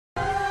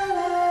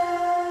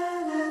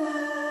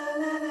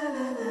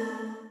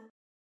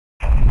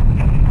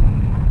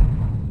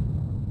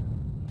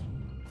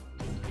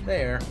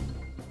There.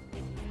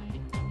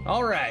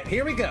 All right,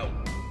 here we go.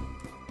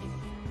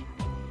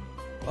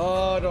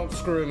 Oh, don't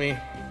screw me.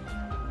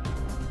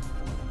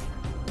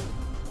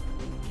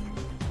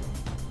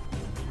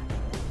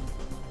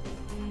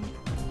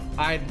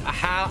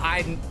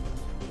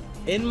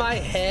 In my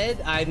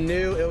head, I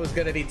knew it was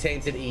gonna be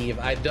Tainted Eve.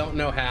 I don't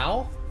know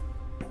how.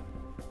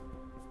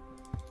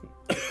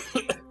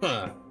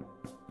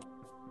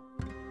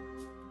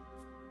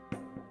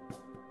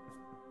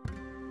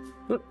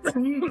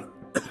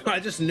 I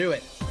just knew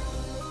it.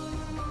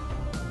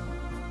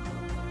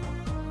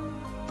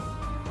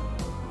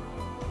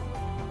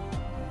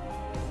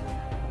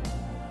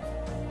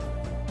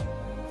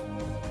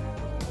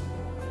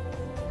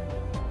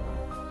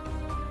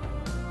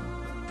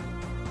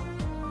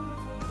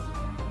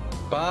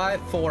 Buy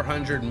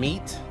 400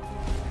 meat.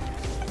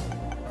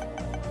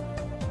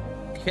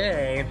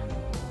 Okay.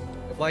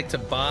 I'd like to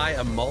buy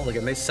a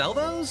mulligan. They sell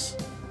those?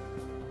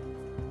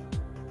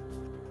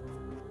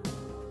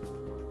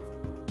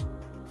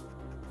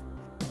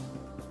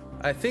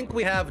 I think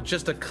we have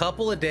just a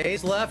couple of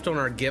days left on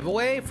our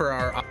giveaway for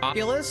our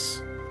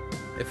Oculus.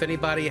 If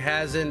anybody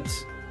hasn't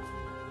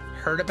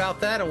heard about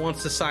that and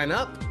wants to sign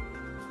up,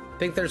 I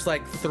think there's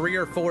like 3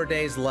 or 4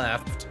 days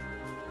left.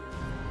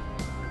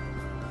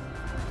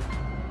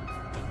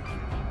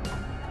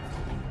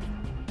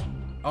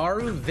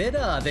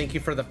 Aruvida, thank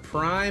you for the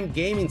Prime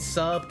Gaming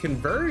sub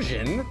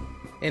conversion.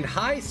 And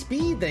High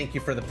Speed, thank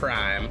you for the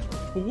Prime.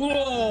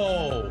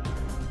 Whoa!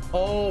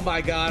 Oh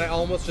my god, I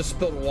almost just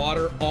spilled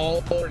water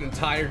all over an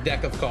entire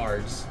deck of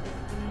cards.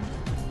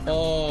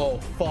 Oh,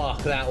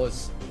 fuck, that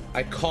was...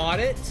 I caught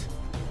it?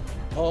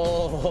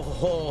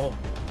 Oh,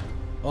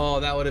 oh,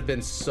 that would have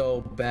been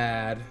so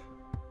bad.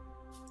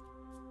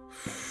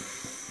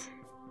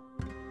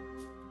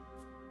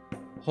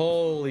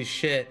 Holy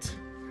shit.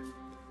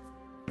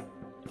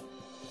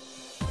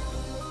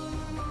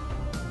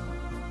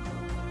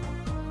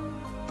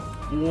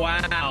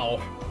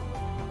 Wow.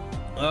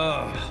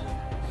 Ugh.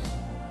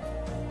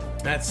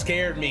 That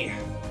scared me.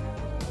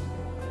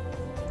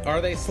 Are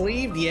they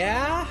sleeved?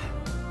 Yeah.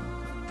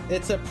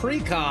 It's a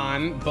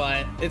precon,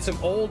 but it's an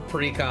old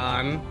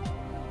precon.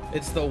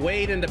 It's the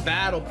Wade into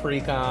Battle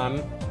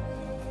precon.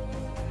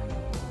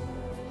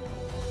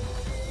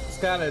 It's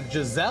got a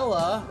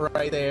Gisela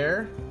right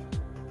there.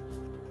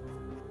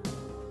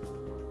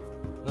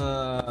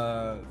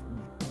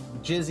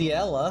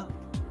 Giziella.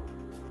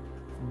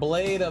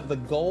 Blade of the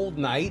Gold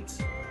Knight.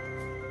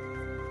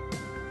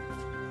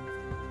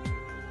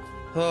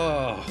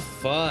 Oh,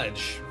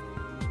 fudge.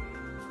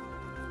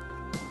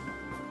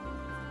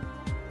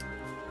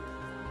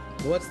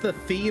 What's the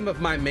theme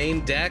of my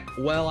main deck?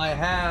 Well, I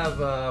have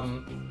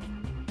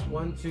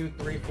 1, 2,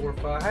 3, 4,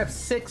 5. I have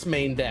 6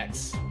 main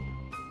decks.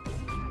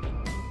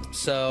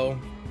 So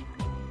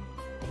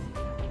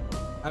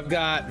I've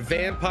got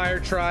Vampire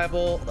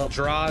Tribal,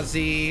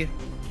 Eldrazi,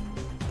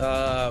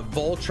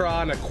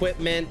 Voltron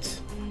Equipment.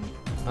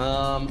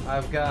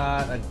 I've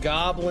got a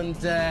Goblin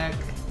deck,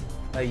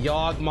 a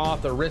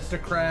Yawgmoth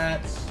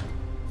Aristocrats,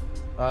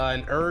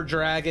 an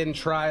Ur-Dragon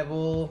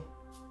Tribal,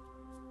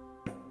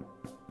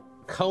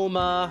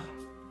 Coma,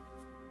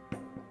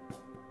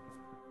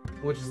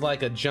 which is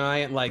like a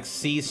giant like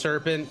sea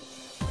serpent.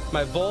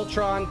 My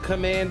Voltron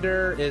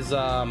commander is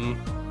Arden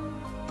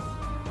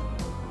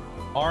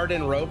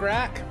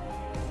Rograk.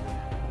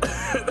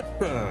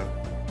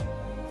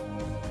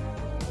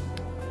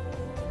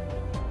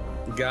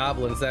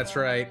 Goblins, that's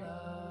right.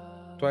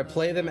 Do I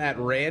play them at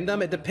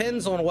random? It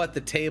depends on what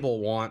the table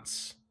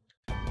wants.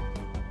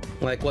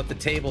 Like what the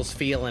table's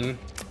feeling.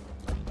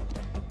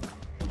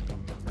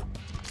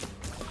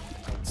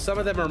 Some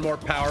of them are more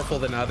powerful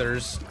than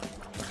others.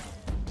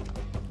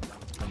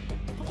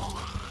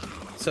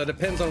 So it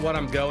depends on what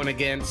I'm going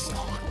against.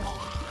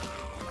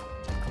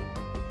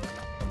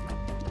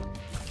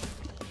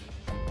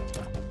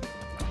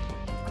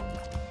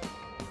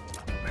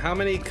 How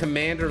many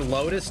Commander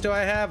Lotus do I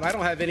have? I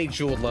don't have any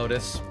Jeweled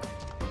Lotus.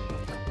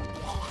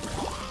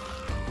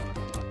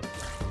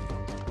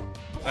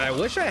 I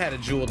wish I had a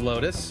Jeweled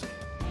Lotus.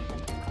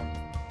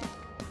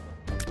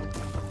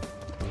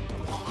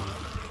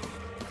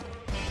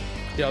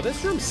 Yo,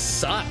 this room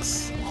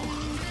sucks.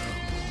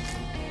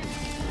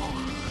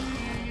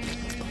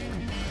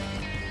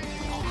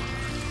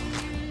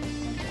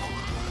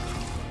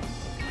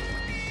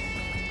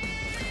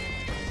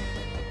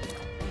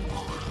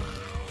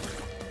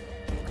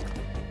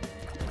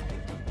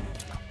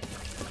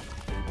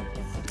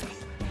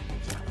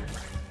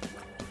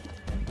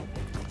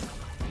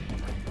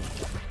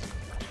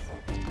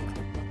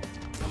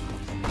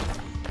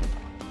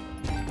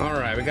 All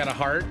right, we got a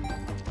heart.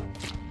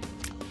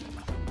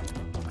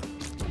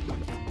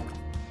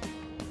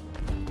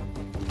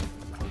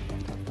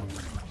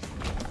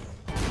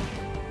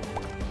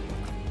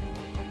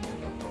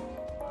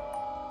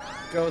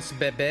 Ghost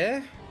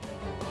Bebe.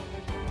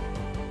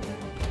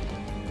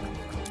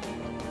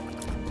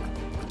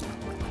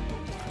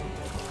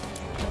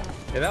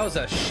 Yeah, that was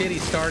a shitty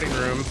starting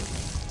room.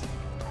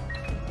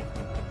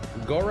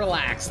 Go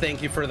relax.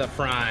 Thank you for the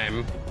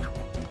prime.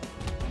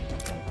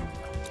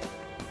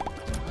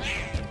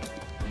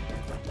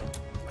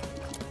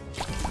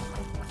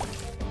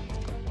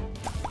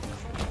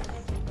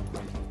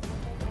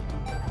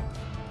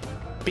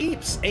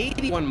 Beeps,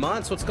 81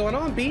 months. What's going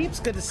on,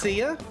 Beeps? Good to see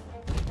ya.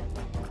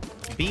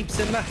 Beeps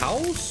in the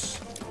house.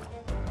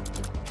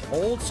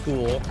 Old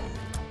school.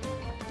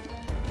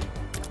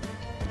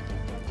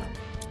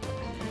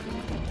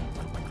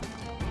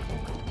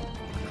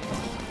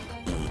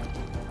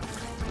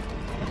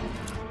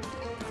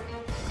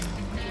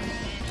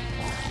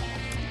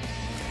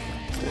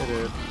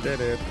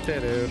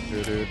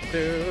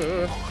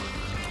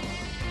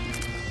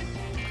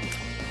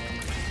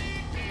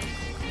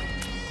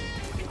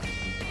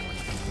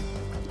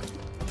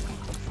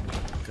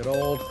 Good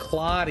old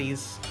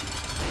Claudies.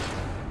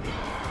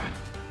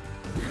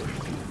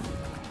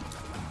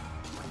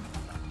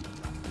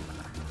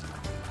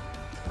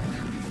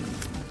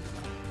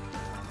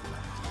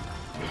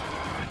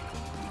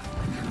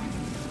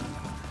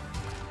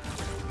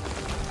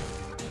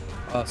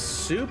 A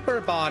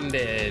super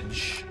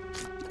bondage.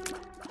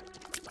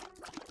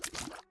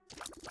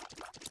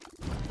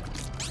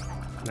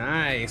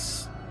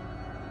 Nice.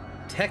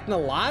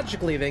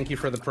 Technologically, thank you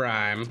for the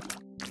prime.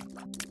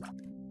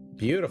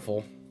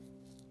 Beautiful.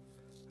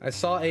 I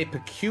saw a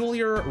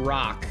peculiar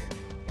rock.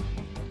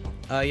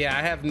 Yeah,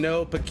 I have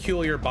no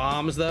peculiar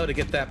bombs, though, to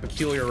get that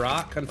peculiar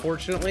rock,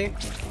 unfortunately.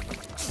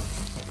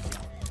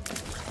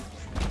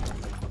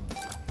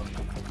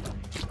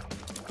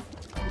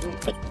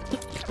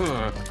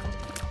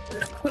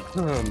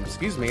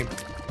 Excuse me.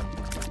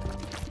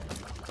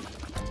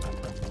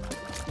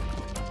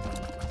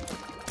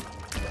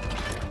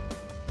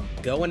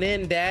 Going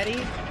in,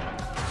 daddy.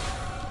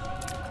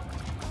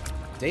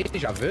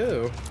 Deja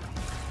vu.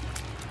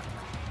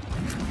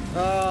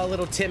 Oh,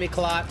 little Timmy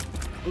Clot.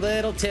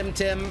 Little Tim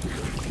Tim.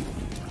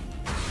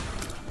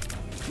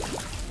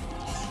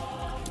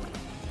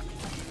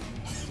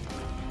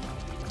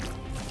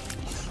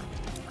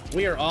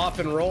 We are off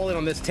and rolling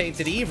on this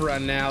Tainted Eve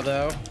run now,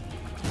 though.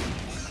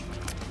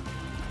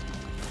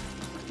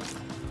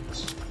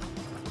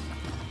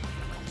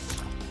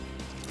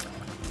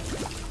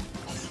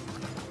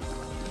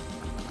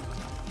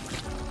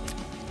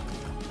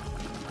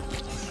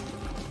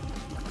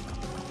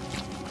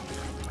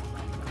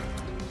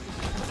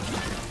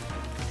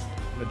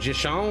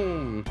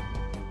 Magician.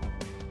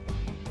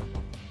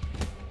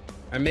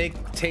 I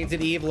make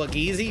Tainted Eve look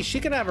easy. She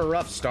can have a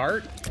rough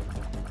start.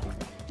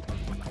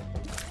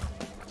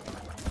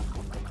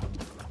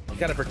 You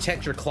gotta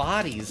protect your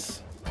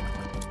Claudies.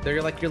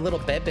 They're like your little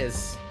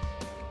bebes.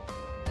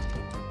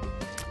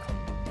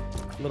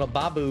 Little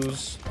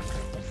babus.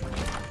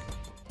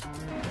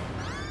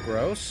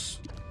 Gross.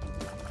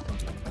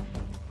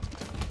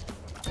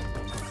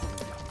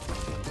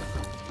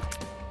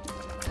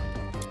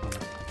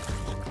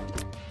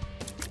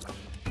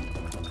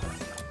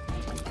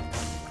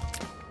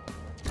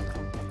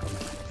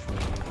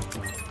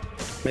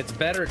 It's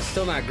better, it's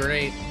still not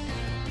great.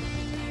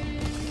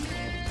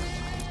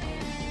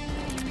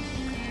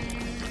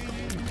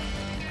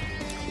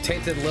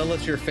 Tainted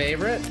Lilith's your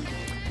favorite?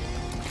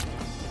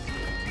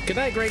 Good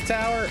night, Great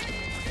Tower.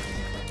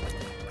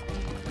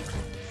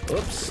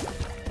 Oops.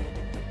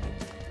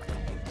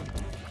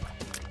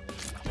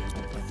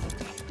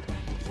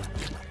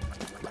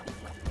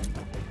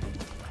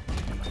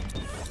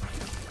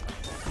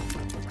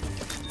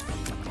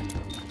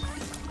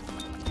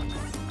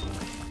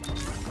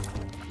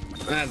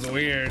 That's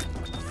weird.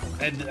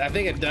 I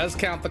think it does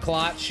count the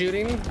clot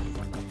shooting.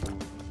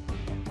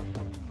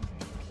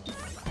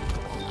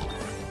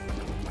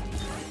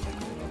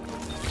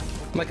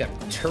 Like a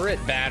turret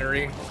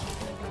battery.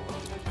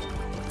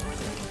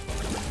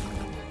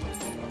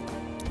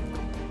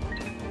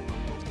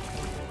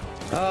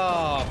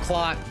 Oh,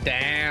 clot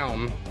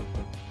down.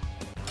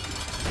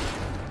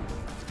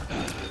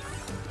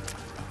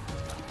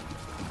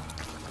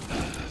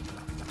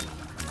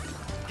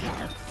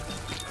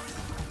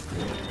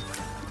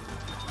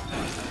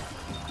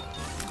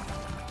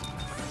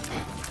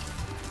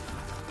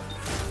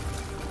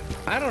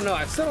 I don't know.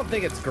 I still don't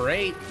think it's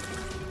great.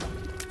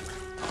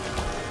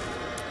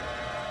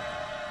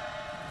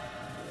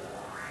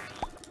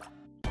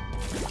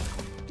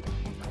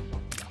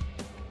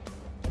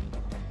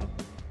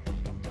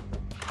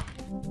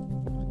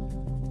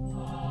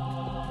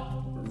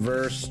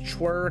 Reverse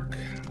twerk.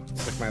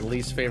 It's like my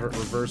least favorite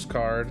reverse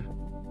card.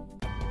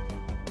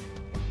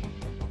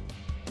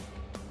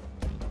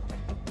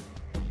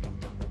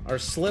 Are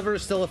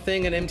slivers still a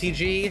thing in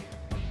MTG?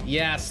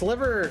 Yeah,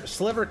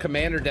 sliver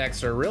commander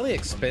decks are really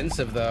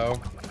expensive though.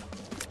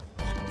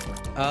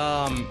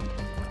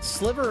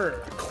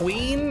 Sliver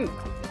queen.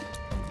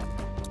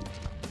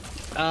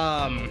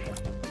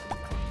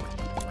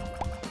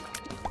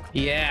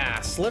 Yeah,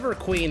 sliver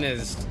queen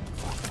is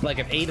like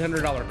an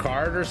 $800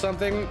 card or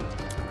something.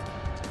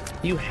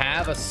 You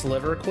have a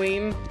sliver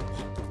queen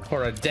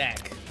or a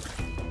deck,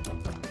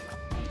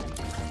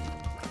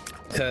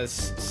 because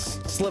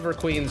sliver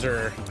queens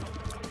are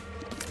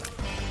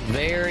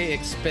very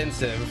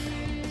expensive.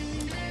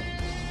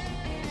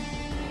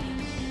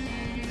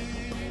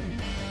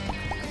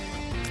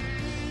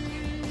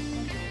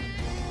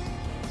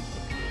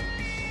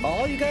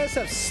 All you guys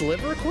have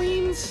sliver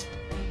queens?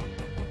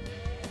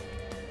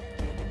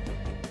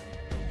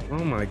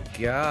 Oh my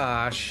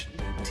gosh.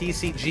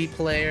 TCG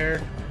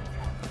player.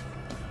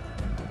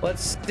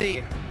 Let's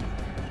see.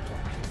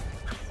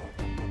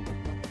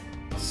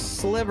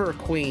 Sliver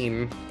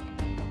Queen.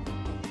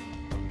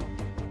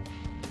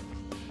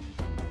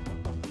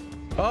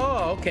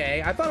 Oh,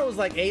 okay. I thought it was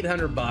like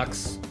 800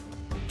 bucks.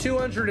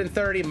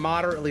 230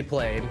 moderately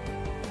played.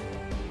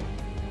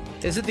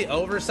 Is it the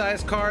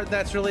oversized card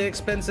that's really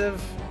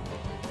expensive?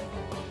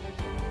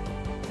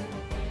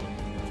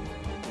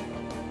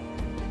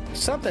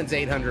 Something's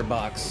 800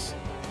 bucks.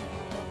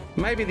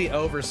 Might be the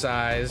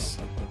oversize.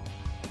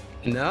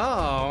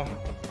 No.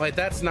 Wait,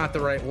 that's not the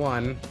right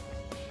one.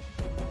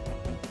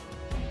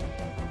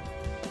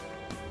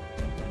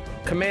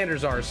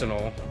 Commander's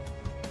Arsenal.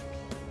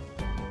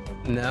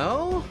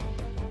 No?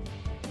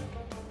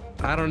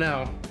 I don't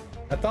know.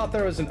 I thought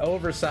there was an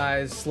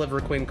oversized Sliver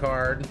Queen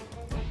card.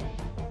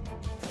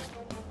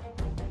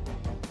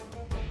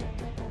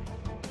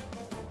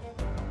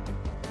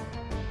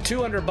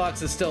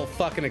 $200 is still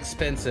fucking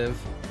expensive.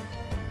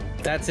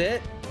 That's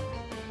it?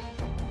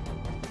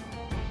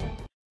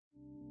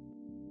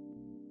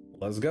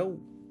 Let's go.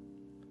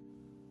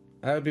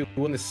 I would be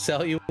willing to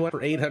sell you one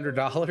for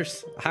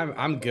 $800.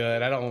 I'm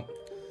good.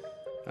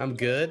 I'm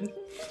good.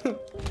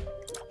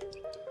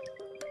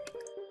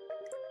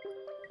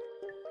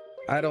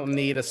 I don't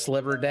need a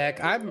sliver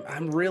deck.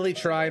 I'm really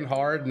trying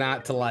hard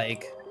not to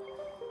like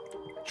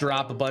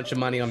drop a bunch of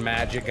money on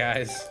Magic,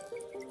 guys.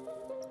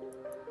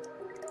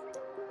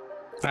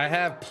 I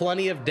have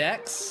plenty of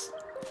decks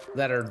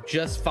that are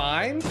just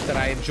fine, that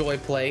I enjoy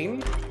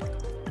playing.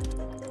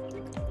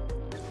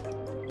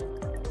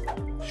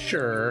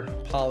 Sure,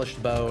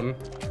 Polished Bone.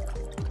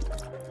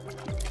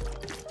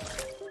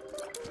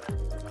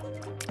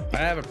 I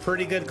have a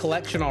pretty good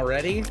collection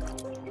already.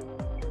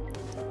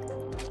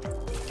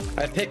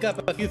 I pick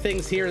up a few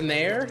things here and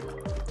there,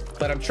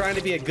 but I'm trying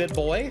to be a good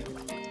boy.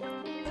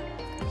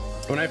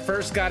 When I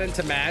first got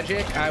into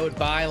Magic, I would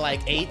buy like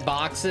 8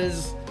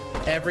 boxes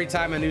every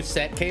time a new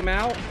set came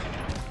out,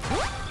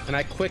 and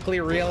I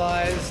quickly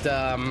realized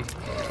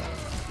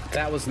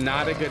that was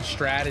not a good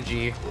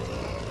strategy.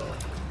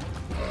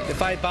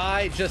 If I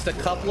buy just a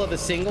couple of the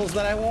singles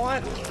that I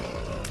want,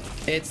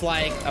 it's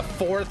like a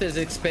fourth as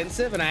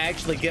expensive, and I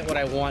actually get what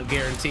I want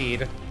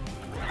guaranteed.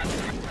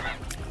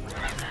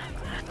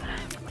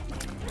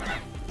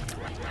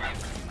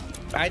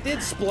 I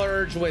did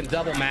splurge when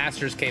Double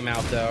Masters came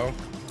out, though.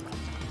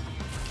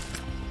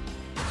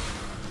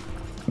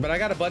 But I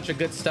got a bunch of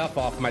good stuff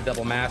off my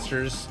Double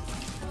Masters.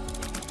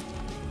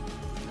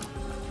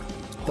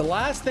 The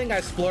last thing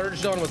I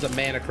splurged on was a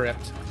Mana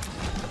Crypt.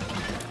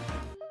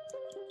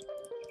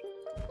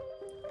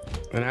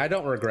 And I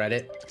don't regret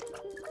it.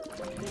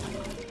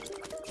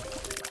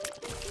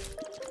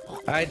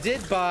 I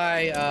did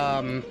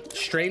buy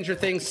Stranger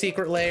Things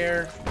Secret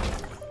Lair.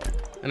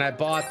 And I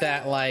bought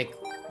that, like,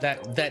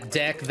 that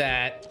deck,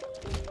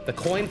 the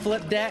coin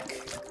flip deck.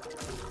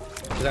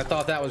 Because I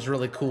thought that was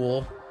really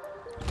cool.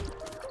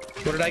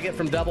 What did I get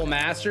from Double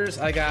Masters?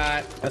 I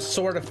got a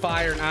Sword of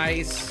Fire and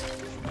Ice.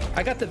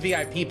 I got the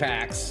VIP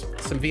packs,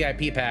 some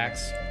VIP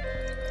packs.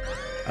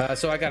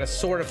 So I got a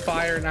Sword of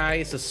Fire and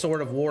Ice, a Sword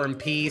of War and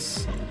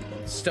Peace,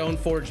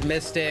 Stoneforge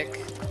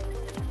Mystic.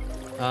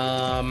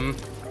 God,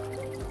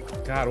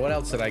 what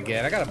else did I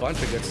get? I got a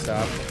bunch of good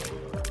stuff.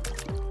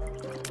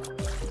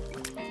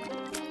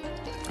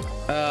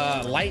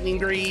 Lightning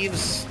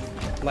Greaves,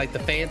 like the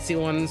fancy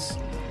ones.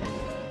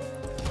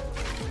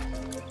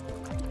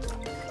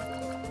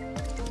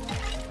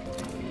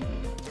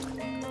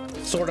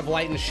 Sword of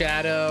Light and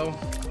Shadow.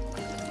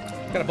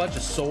 Got a bunch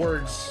of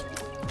swords.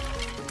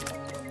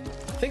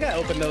 I think I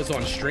opened those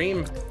on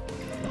stream.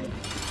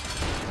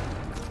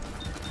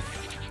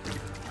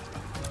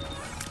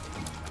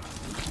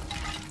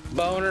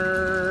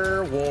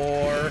 Boner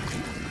War.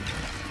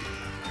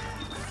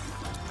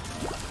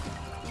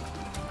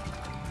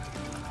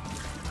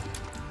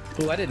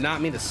 Ooh, I did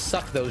not mean to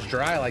suck those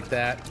dry like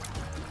that.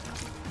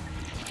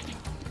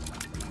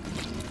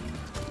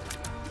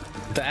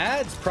 The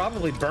ad's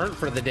probably burnt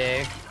for the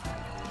day.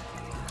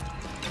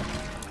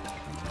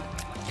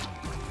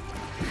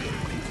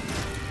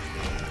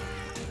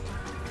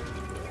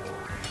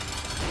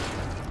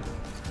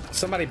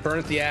 Somebody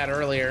burnt the ad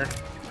earlier.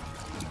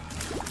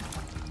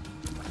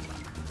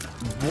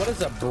 What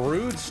is a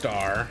Brood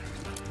Star?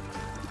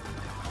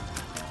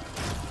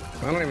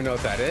 I don't even know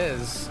what that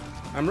is.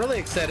 I'm really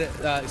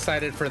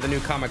excited for the new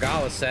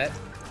Kamigawa set.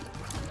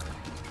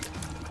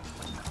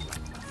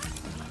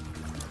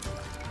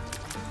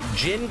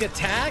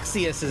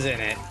 Jin-Gataxias is in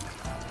it.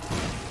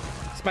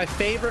 It's my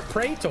favorite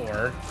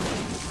Praetor.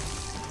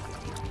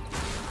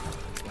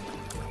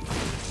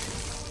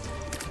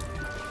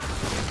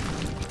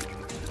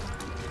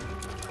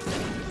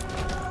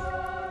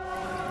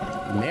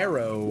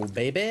 Marrow,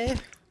 baby.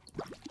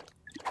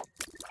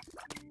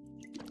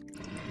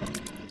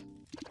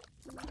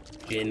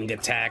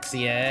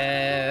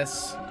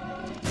 Jin-Gataxias.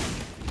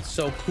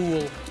 So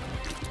cool.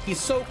 He's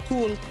so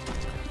cool.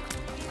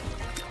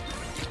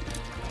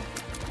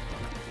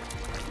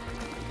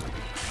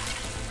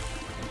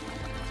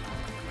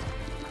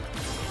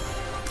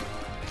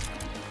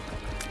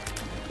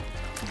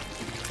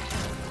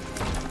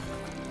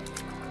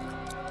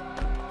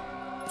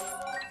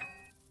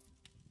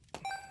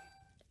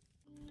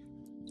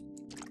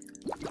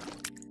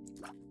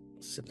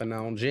 Sipping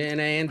on gin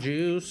and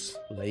juice,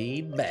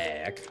 laid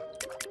back.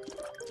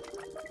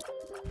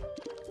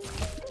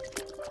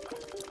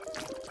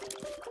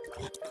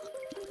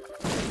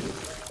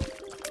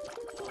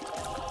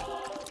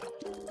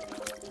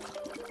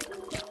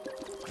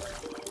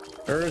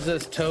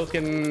 Urza's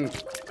token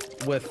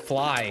with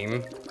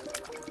flying.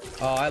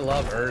 Oh, I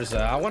love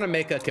Urza. I want to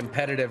make a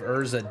competitive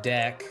Urza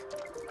deck.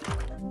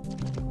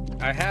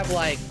 I have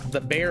like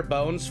the bare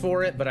bones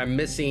for it, but I'm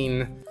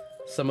missing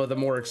some of the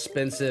more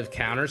expensive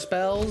counter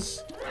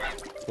spells,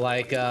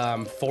 like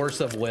Force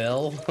of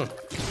Will,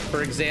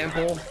 for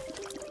example.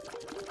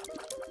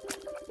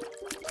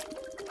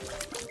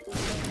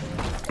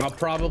 I'll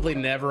probably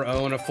never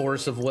own a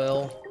Force of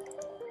Will.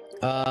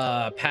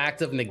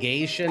 Pact of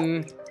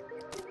Negation.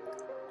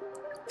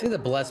 I think the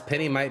Blessed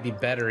Penny might be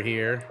better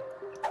here,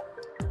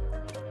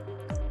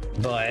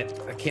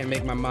 but I can't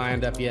make my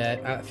mind up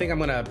yet. I think I'm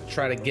gonna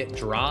try to get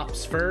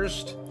drops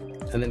first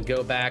and then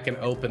go back and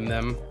open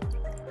them.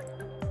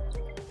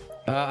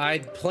 I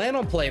plan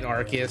on playing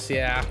Arceus,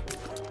 yeah.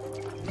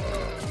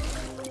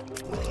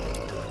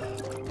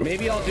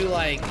 Maybe I'll do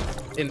like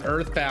an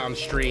Earthbound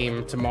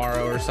stream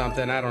tomorrow or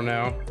something. I don't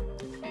know.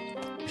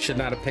 Should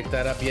not have picked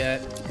that up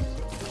yet.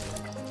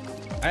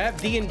 I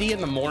have D&D in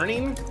the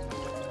morning,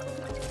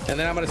 and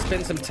then I'm gonna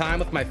spend some time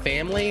with my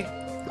family.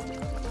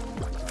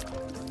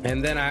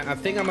 And then I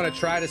think I'm gonna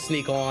try to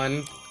sneak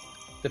on,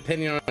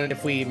 depending on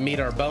if we meet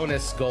our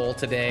bonus goal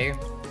today.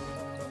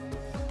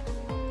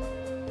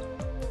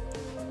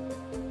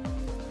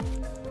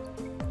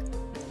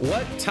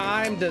 What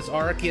time does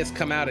Arceus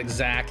come out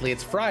exactly?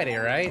 It's Friday,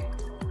 right?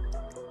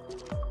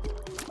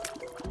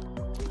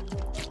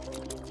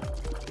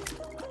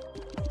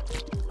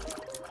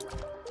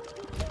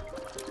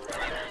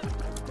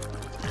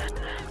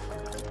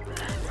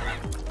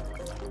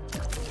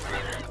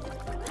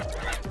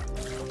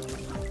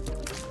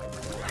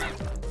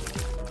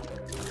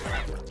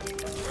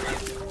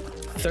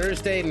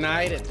 Thursday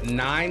night at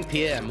 9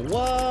 p.m.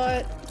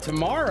 What?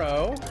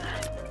 Tomorrow?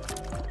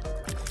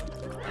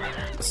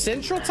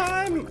 Central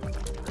Time?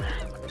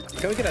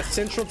 Can we get a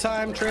Central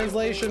Time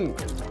translation?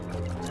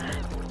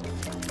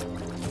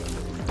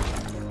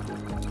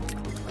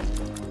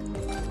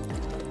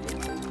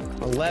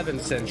 $11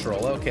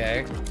 Central,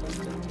 okay.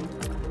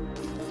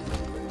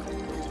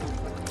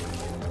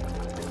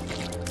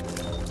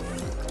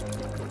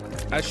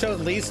 I showed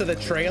Lisa the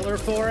trailer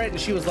for it,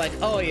 and she was like,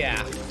 oh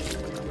yeah.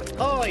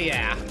 Oh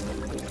yeah.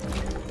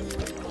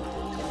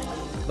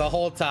 The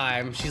whole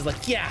time, she's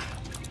like, yeah.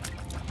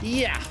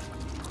 Yeah.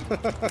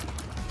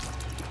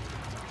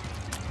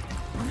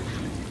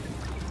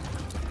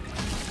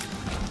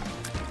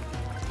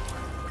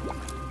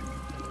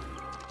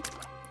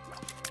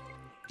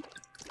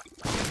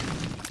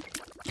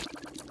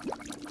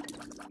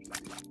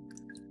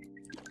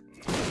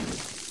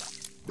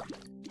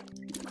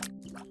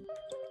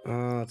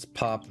 Let's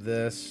pop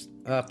this.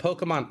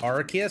 Pokemon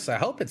Arceus. I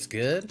hope it's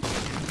good.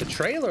 The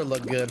trailer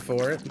looked good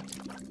for it.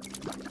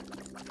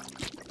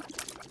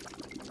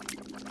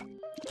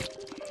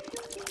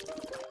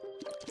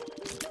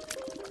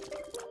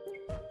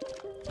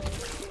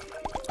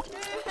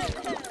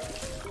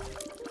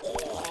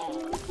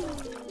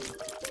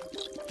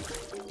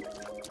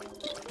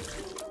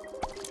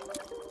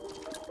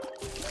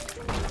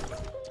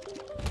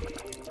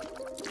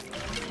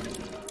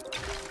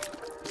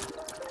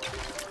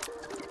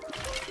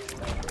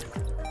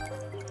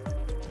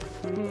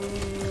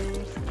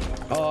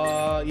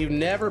 You've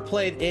never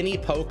played any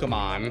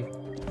Pokemon.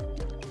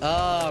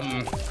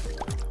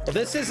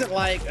 This isn't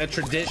like a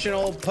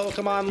traditional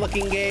Pokemon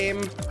looking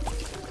game.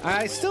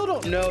 I still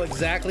don't know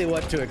exactly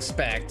what to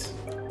expect.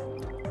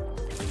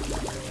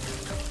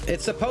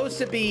 It's supposed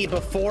to be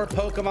before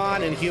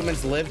Pokemon and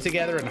humans live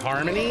together in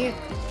harmony.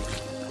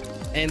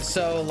 And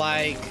so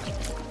like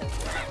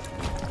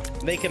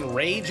they can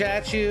rage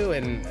at you,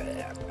 and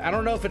I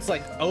don't know if it's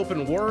like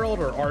open world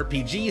or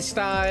RPG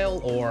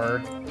style,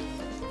 or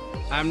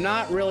I'm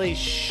not really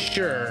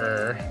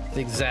sure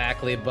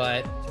exactly,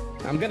 but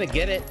I'm gonna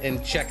get it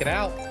and check it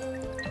out.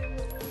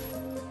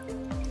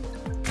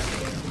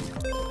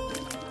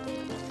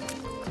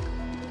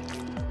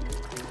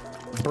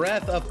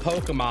 Breath of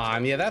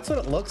Pokemon. Yeah, that's what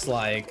it looks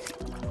like.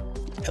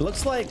 It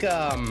looks like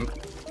the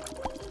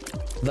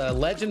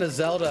Legend of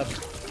Zelda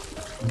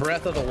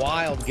Breath of the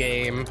Wild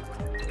game,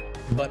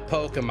 but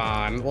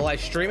Pokemon. Will I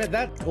stream it?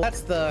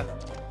 That's the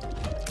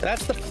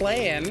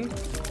plan.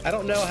 I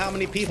don't know how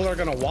many people are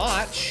gonna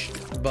watch,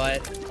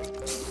 but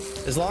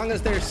as long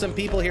as there's some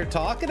people here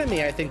talking to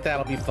me, I think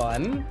that'll be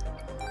fun.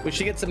 We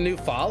should get some new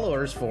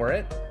followers for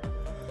it.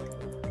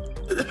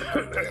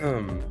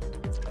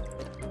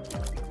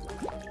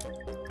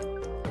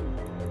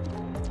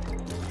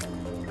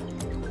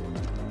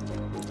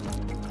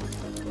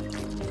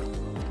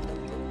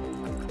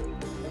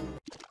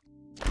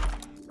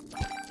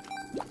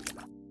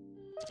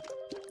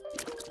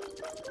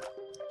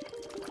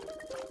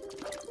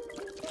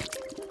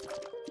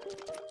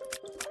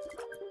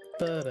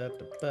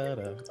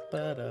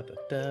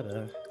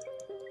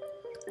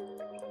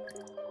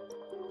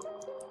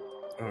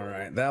 All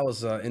right, that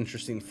was an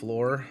interesting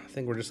floor. I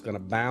think we're just gonna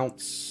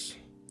bounce.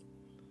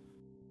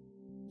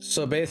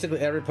 So basically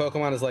every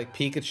Pokemon is like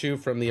Pikachu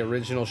from the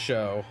original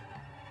show.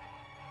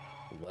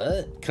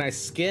 What? Can I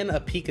skin a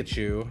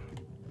Pikachu?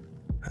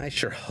 I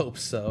sure hope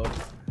so.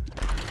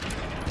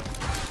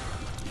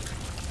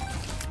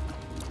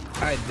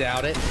 I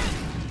doubt it.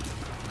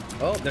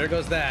 Oh, there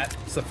goes that.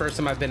 It's the first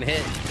time I've been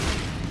hit.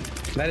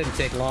 That didn't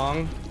take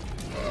long.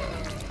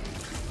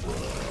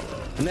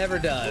 Never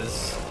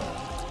does.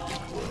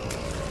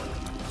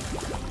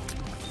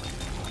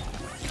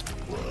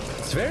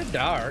 It's very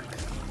dark.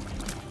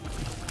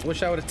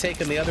 Wish I would have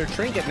taken the other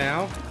trinket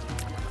now.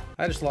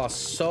 I just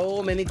lost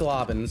so many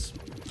globins.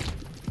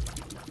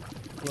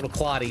 Little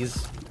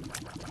clotties.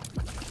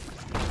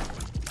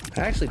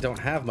 I actually don't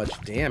have much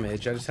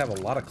damage. I just have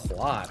a lot of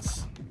clots.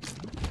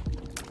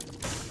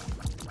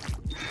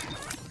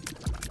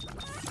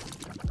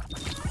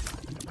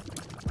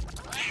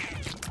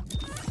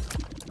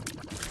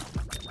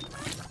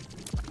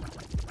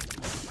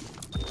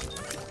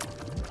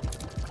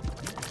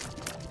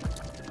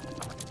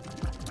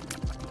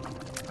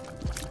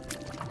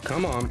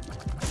 Come on.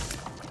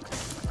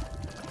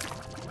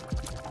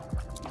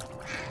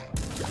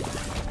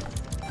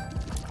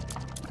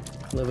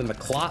 Living the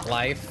clot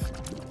life.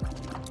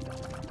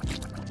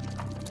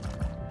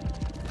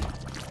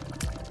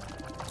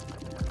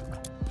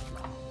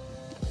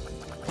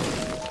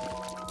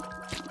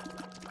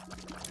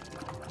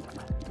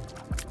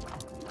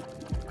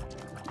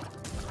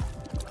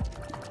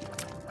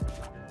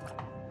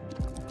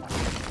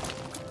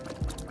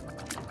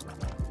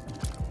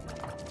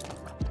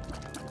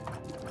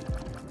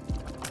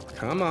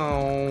 Come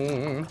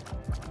on.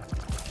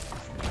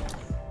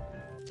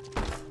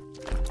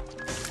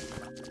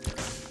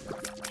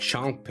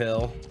 Chonk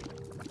pill.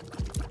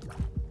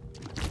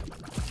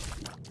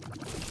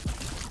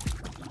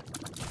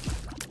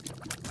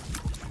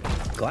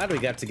 Glad we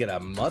got to get a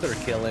mother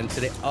kill in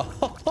today.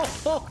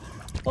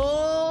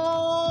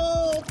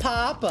 Oh,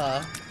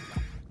 Papa.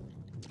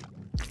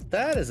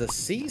 That is a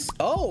cease.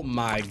 Oh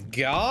my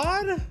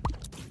God.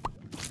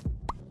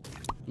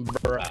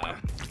 Bruh.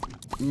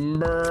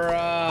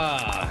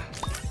 Bruh.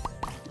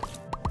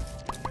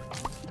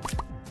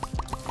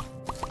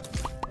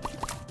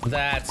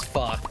 That's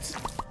fucked.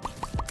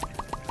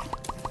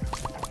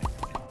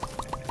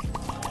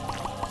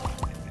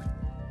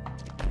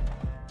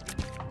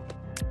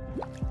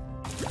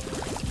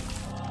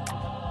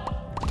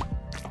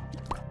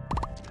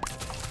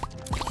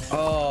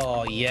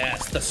 Oh,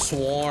 yes, the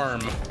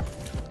swarm.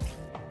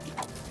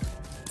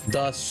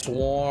 The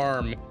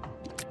swarm.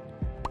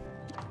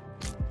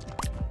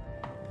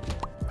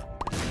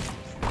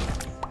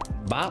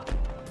 Bop,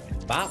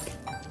 bop.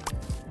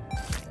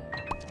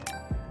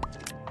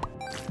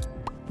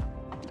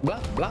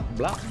 Blah, blah,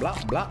 blah,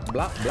 blah, blah,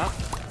 blah, blah.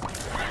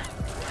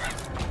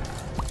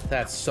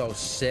 That's so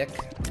sick.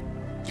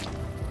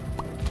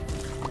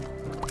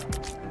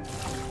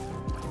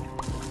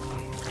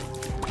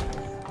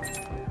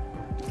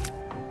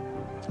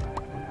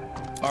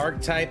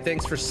 Archetype,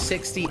 thanks for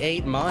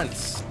 68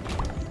 months.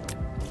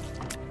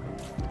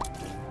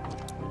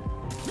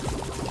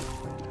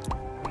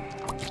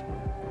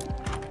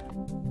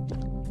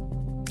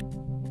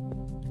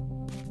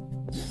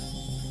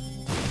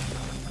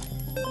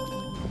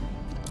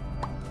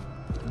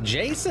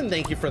 Jason,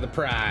 thank you for the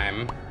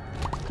prime.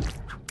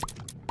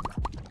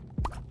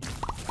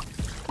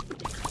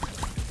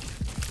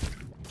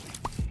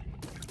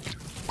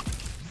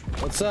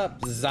 What's up,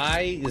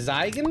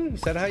 Zygon?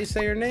 Is that how you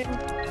say your name?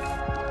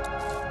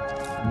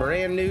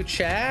 Brand new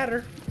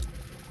chatter.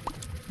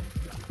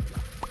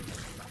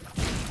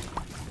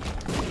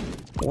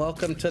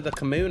 Welcome to the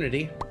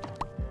community.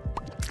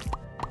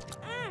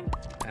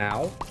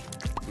 Ow.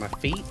 My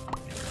feet.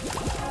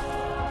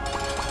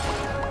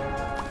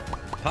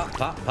 Pop,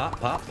 pop, pop,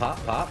 pop,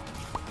 pop, pop.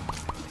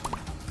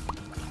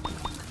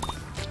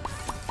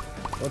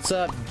 What's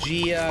up,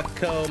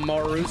 Giacomo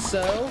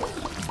Moruso?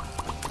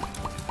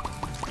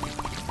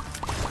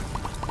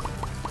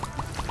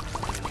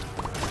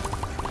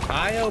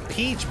 IO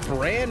Peach,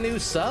 brand new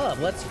sub.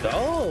 Let's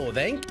go.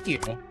 Thank you.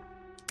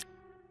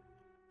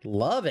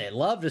 Love it.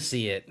 Love to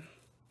see it.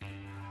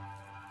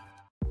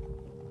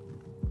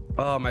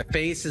 Oh, my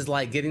face is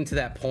like getting to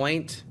that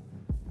point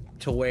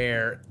to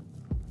where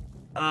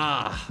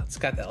it's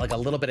got that, like a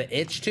little bit of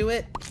itch to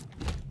it.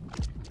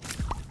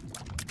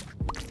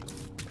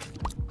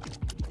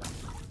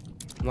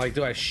 Like,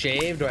 do I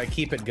shave? Do I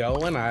keep it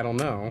going? I don't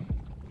know.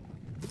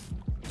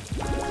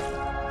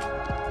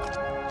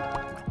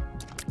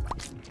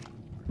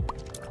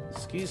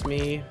 Excuse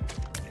me.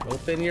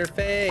 Open your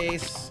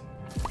face.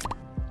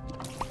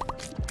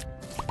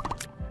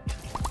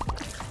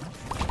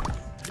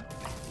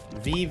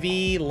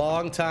 VV,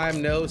 long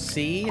time no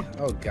see.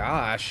 Oh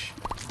gosh.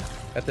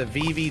 Got the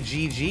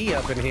VVGG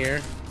up in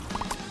here.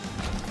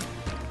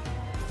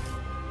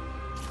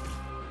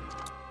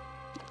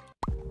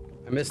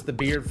 I missed the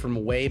beard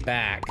from way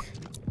back.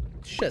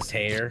 It's just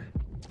hair.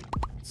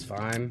 It's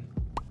fine.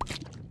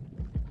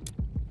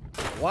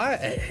 Why?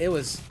 It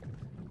was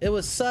It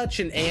was such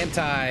an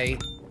anti...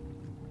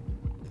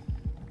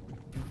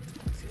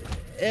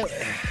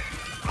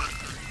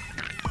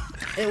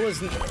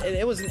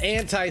 It was an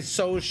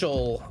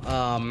anti-social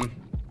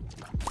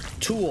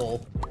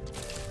tool.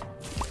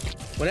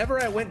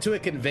 Whenever I went to a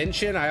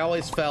convention, I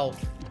always felt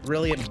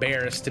really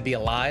embarrassed to be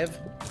alive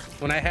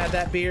when I had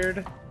that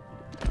beard.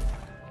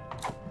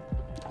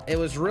 It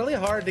was really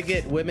hard to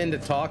get women to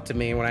talk to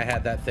me when I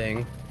had that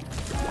thing.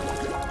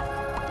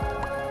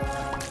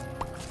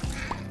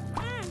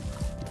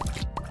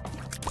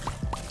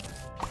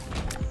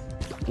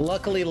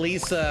 Luckily,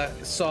 Lisa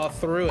saw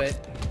through it.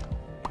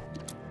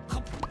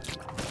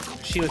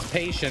 She was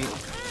patient.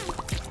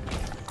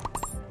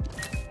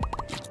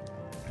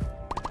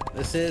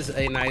 This is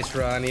a nice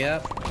run,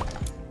 yep.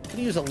 Could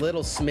use a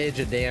little smidge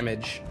of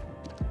damage.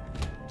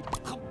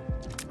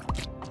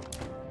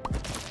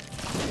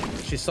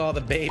 She saw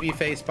the baby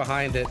face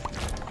behind it.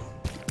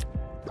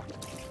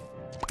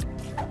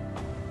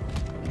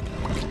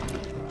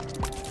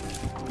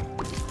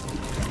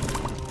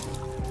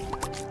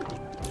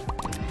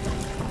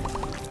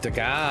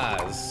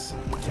 Degaz.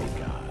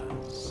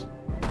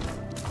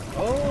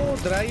 Oh,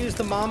 did I use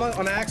the mama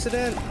on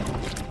accident?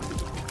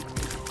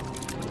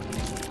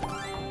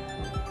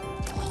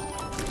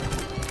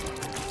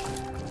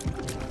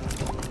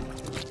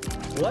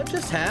 What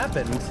just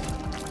happened?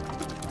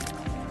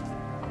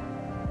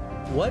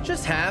 What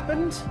just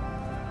happened?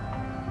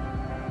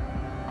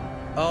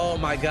 Oh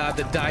my god,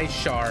 the dice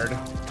shard.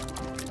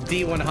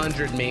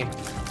 D100 me.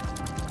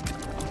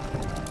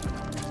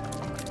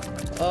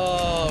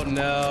 Oh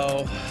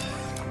no.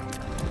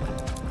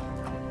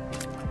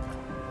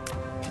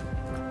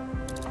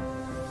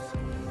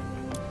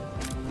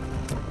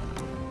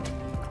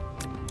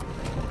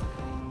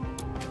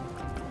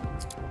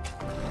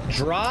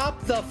 Drop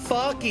the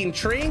fucking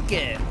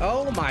trinket.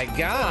 Oh my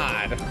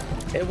god.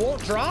 It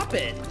won't drop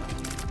it.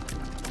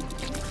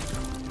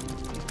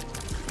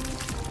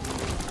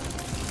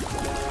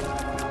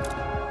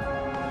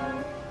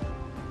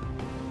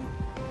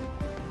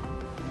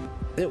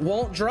 It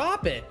won't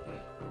drop it.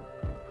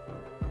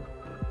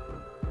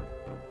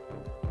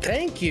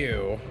 Thank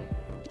you.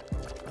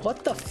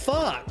 What the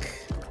fuck?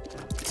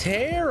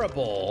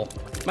 Terrible.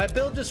 My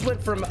build just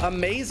went from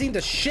amazing to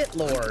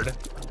shitlord.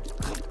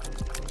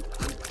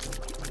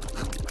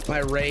 My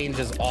range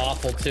is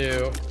awful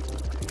too.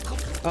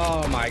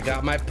 Oh my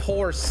god, my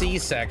poor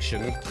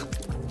C-section.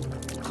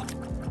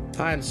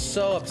 I am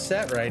so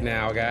upset right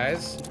now,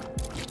 guys.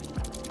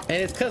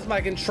 And it's because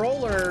my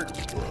controller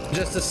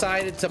just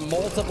decided to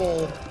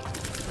multiple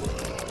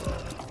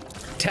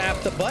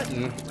tap the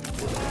button.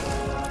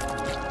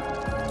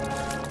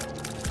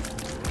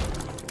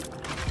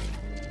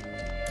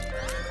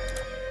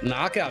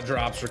 Knockout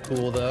drops are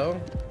cool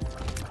though.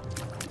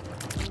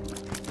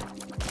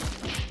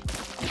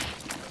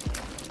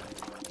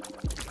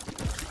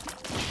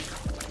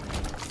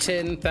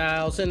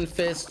 $10,000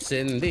 fists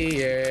in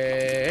the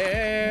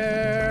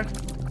air.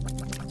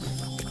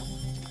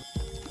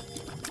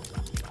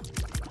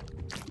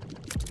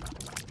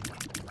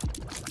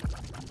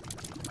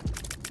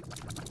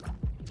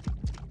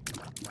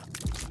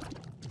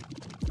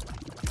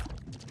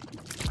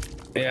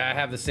 Yeah, I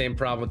have the same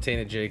problem with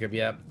Tainted Jacob.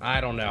 Yep.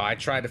 I don't know. I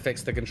tried to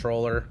fix the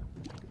controller.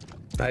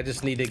 I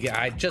just need to get...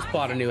 I just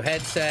bought a new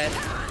headset.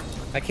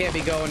 I can't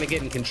be going to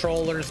getting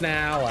controllers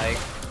now. Like...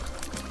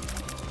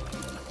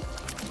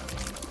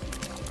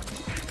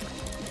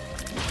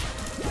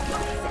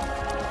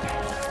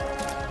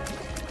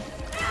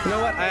 You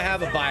know what? I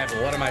have a Bible.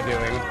 What am I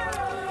doing?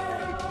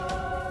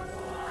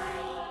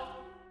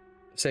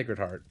 Sacred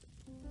Heart.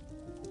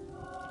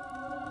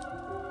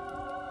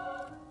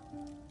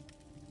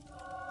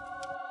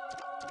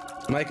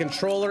 My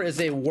controller is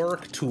a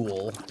work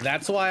tool.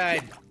 That's why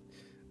I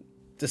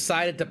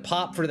decided to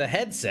pop for the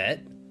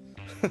headset.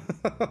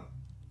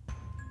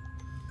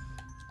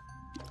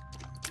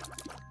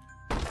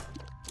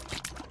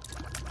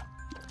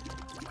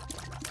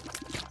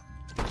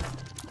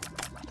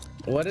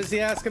 What is he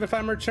asking if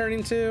I'm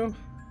returning to?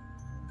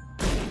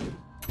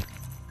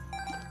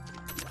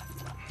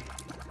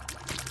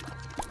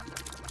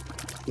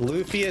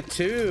 Lufia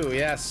 2,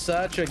 yeah,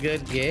 such a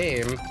good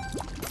game.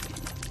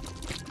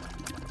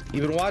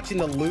 You've been watching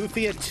the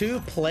Lufia 2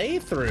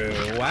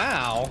 playthrough,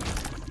 wow.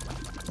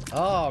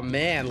 Oh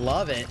man,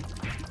 love it.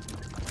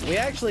 We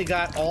actually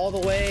got all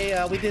the way,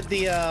 we did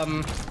the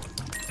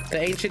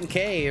Ancient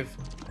Cave.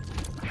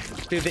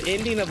 Dude, the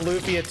ending of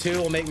Lufia 2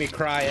 will make me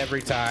cry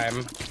every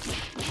time.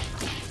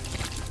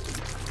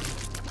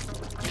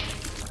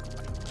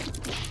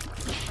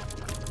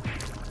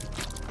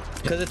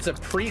 Because it's a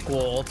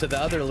prequel to the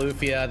other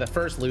Lufia, the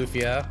first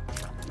Lufia,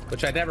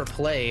 which I never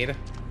played.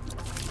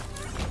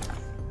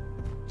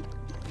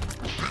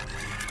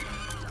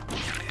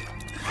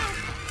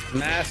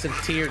 Massive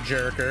tear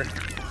jerker.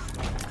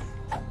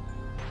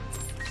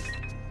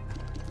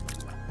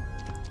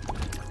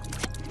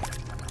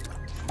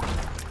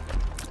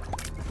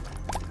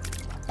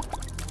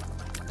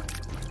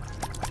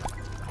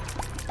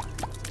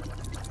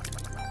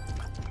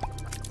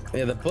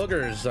 Yeah, the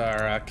boogers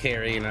are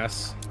carrying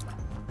us.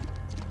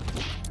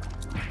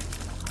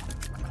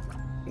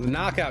 The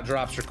knockout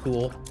drops are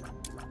cool.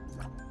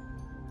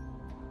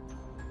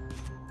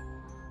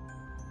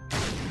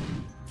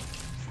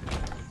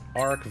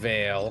 Arc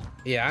Veil.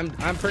 Yeah,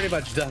 I'm pretty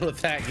much done with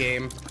that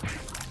game.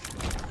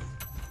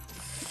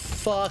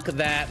 Fuck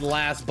that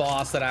last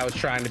boss that I was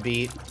trying to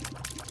beat.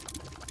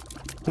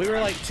 We were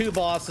like 2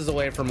 bosses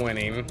away from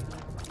winning.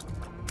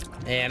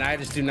 And I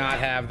just do not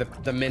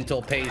have the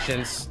mental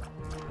patience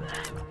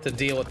to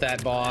deal with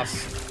that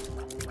boss.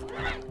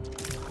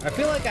 I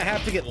feel like I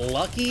have to get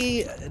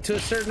lucky to a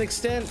certain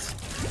extent.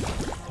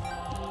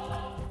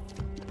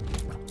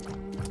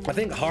 I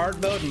think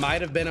hard mode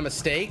might have been a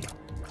mistake.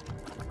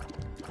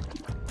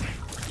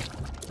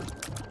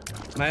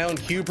 My own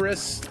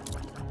hubris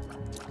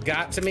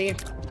got to me.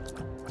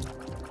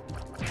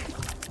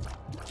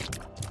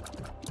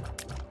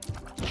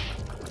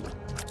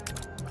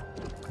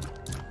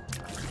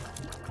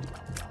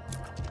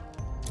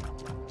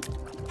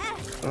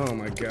 Oh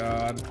my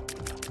god.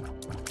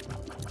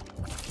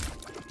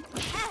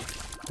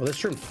 Well,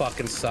 this room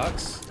fucking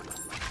sucks.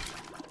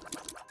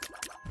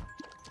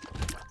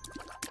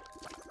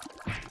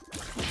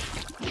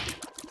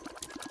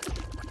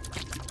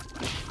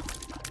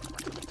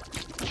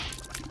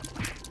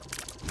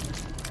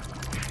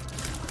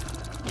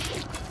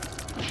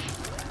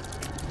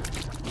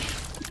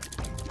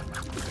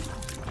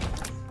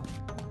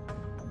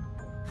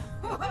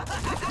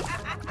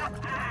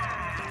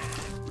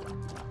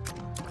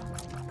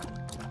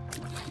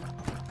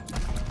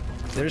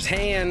 There's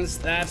hands.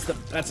 That's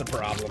a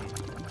problem.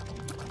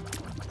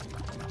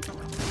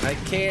 I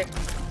can't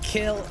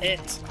kill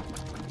it.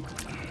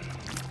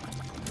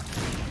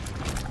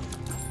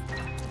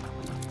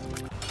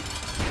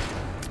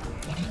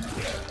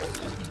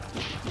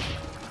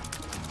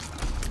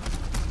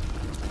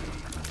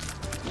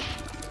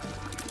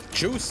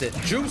 Juice it,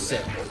 juice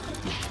it.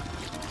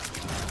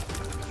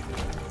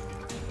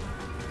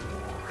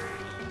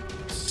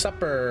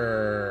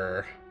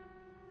 Supper.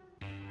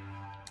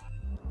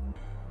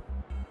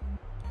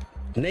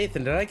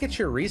 Nathan, did I get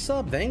your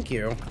resub? Thank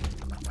you.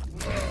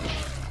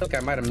 I think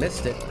I might have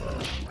missed it.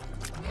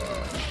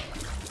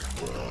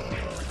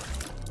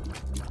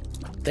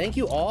 Thank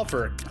you all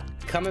for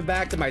coming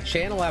back to my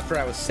channel after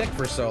I was sick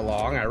for so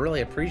long. I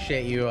really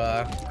appreciate you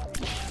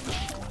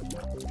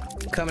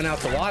coming out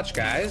to watch,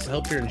 guys.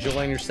 Hope you're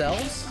enjoying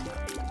yourselves.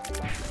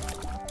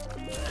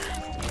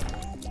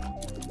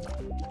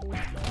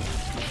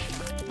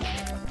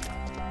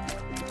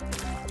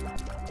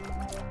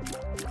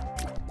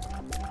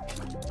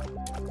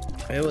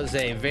 It was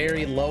a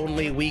very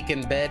lonely week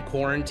in bed.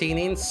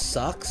 Quarantining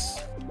sucks.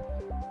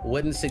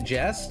 Wouldn't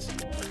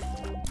suggest.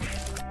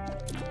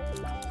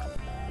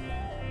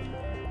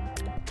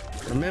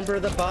 Remember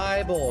the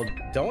Bible.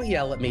 Don't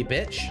yell at me,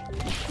 bitch.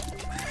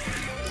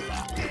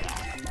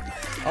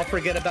 I'll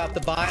forget about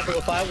the Bible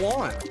if I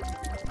want.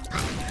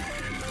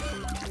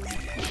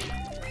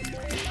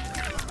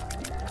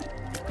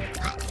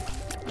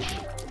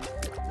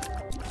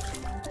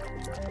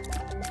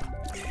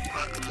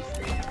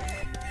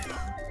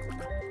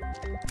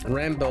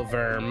 Rainbow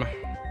Verm.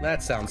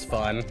 That sounds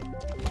fun.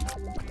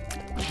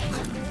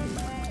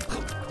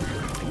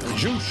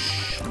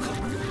 Juice.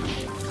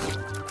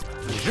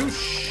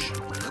 Juice.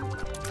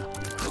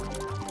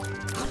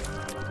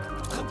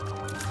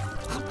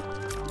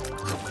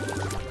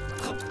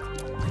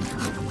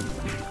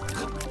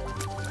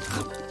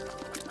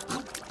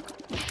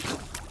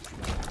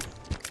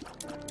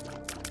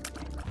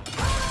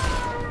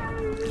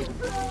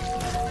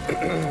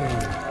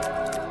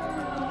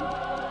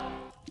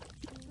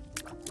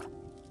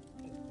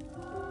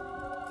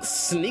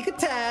 Sneak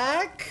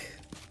attack.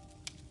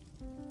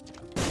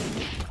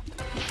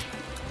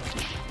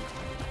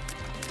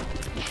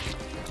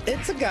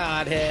 It's a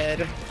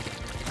godhead.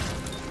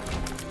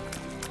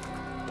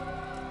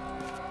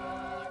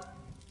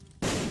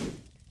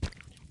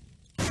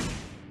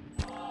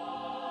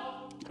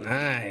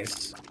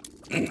 Nice.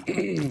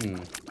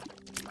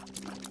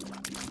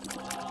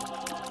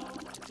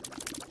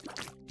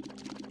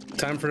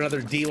 Time for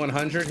another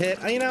D100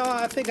 hit. You know,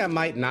 I think I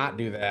might not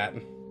do that.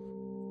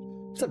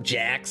 What's up,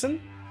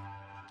 Jackson?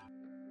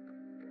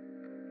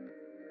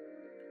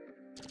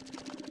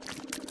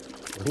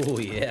 Oh,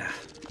 yeah.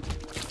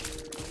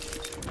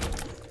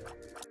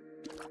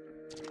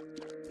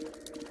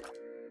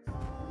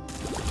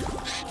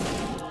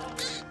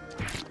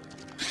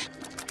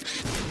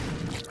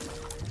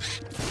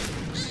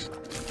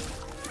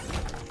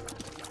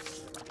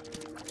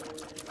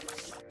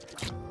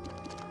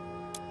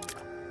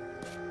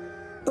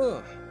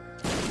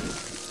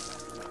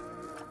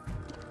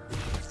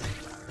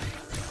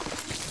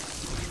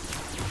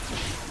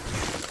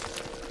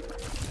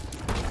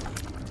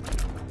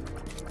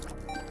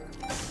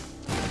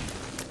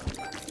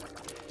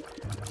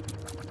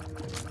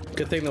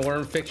 Good thing the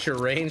worm fixed your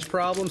range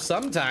problem.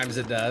 Sometimes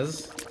it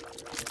does.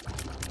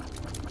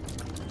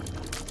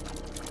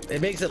 It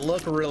makes it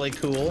look really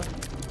cool.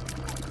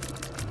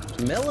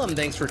 Millum,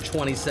 thanks for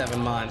 27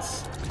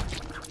 months.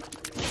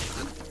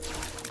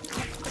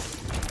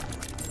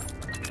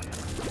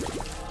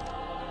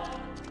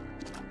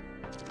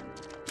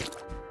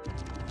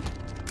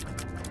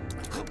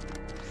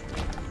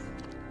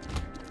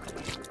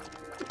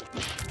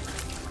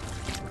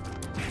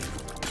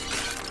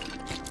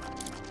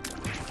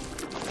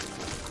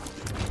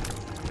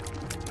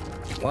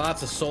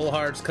 Lots of soul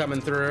hearts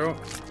coming through.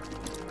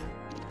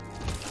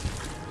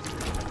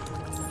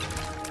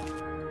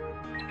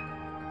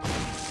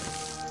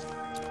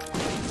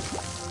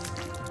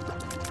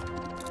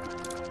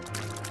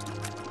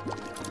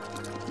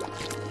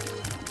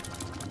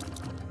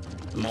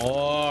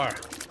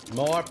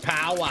 More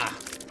power.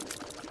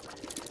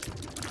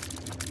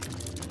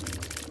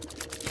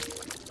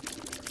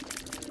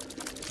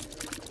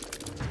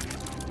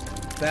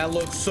 That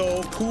looks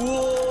so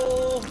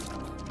cool.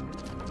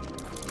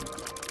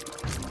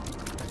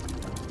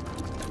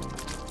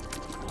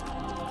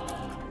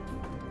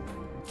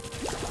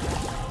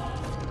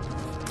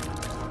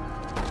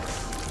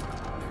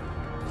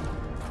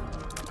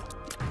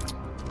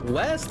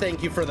 Wes,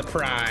 thank you for the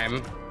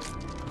prime.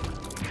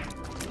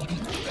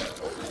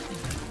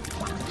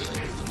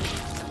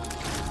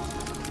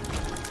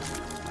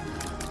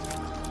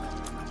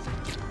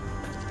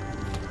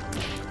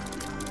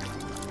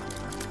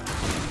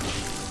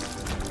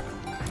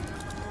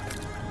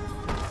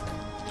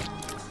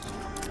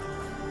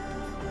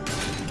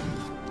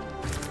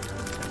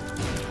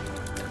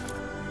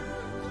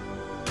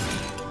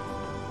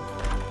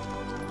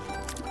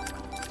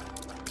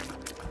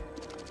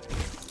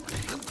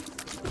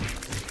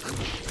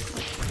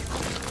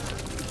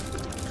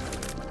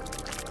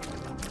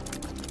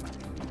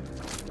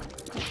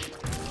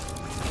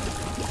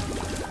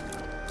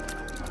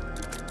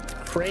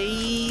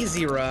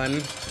 Crazy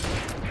run.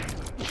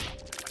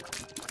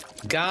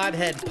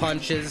 Godhead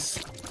punches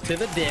to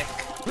the dick.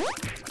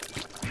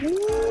 Ooh.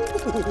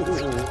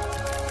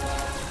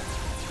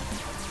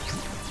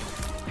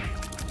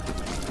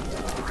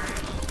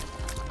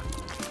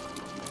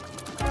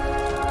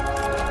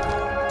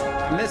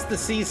 Missed the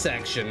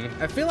C-section.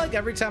 I feel like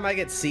every time I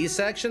get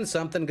C-section,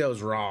 something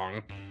goes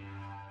wrong.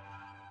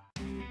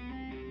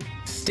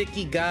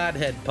 Sticky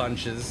Godhead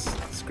punches.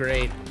 It's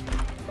great.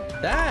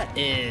 That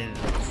is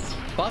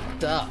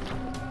fucked up.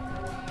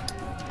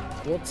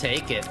 We'll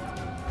take it.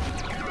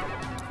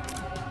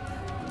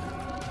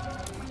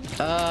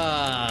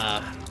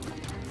 I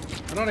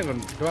don't even,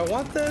 do I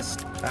want this?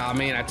 I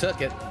mean, I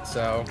took it,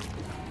 so.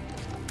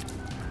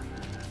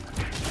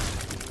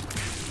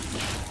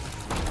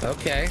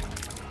 Okay.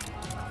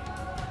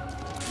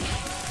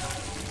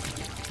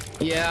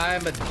 Yeah,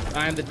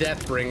 I am the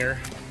death bringer.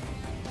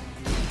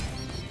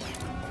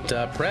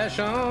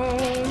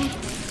 Depression.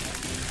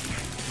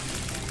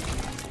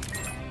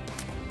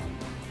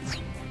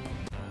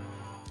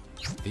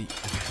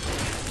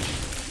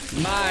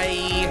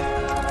 Bye.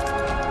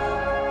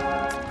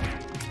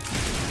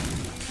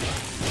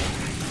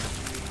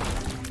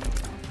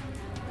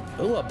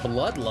 Ooh, a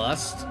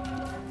bloodlust.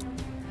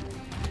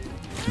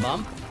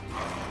 Bump.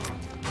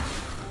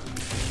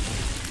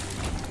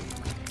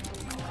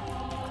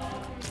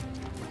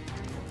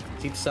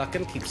 Keep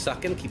sucking, keep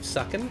sucking, keep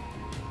sucking.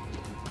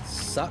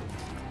 Suck.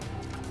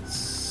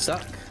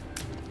 Suck.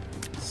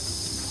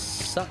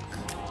 Suck.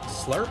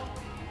 Slurp.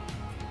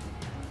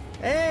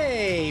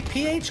 Hey,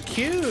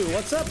 PHQ,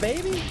 what's up,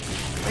 baby?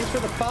 Thanks for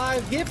the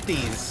 5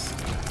 gifties.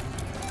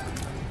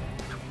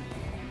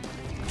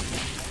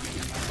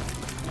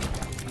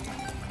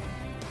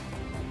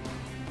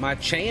 My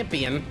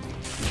champion.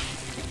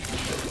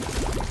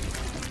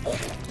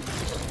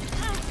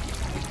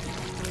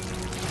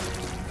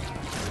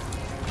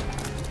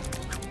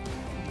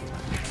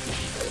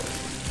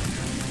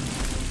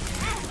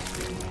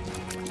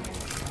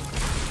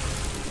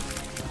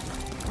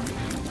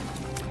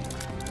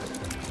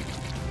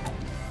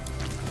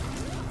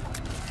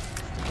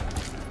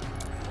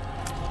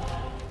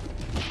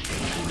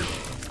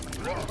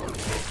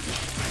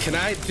 Can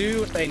I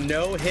do a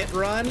no-hit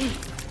run?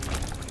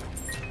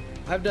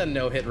 I've done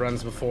no-hit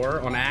runs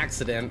before on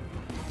accident.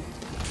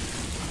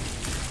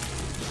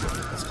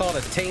 It's called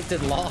a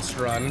tainted lost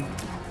run.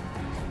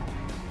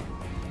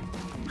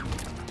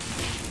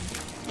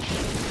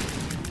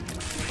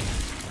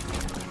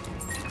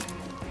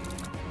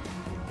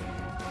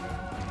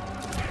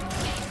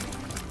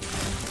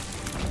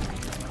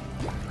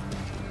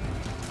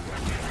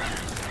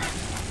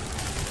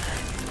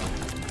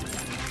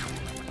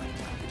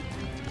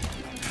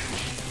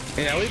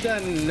 Yeah, we've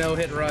done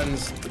no-hit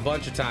runs a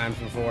bunch of times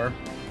before.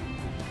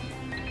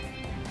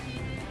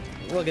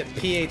 Look at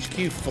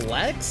PHQ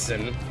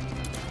flexing.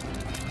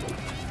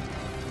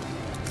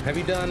 Have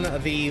you done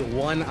the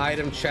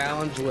 1-item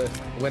challenge with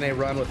win a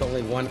run with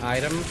only 1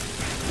 item?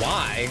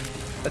 Why?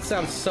 That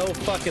sounds so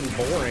fucking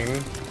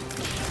boring.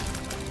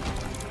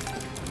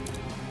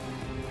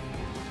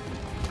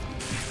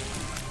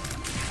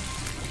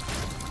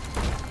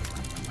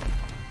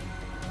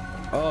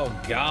 Oh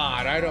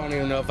God, I don't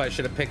even know if I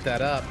should have picked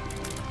that up.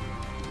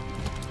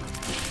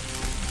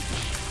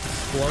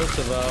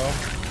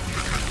 Explosive-o.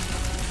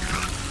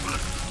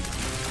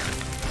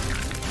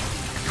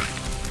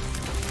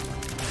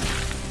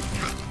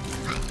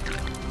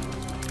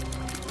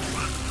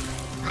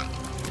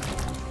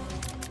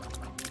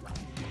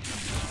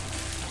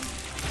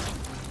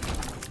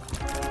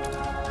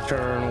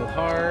 Eternal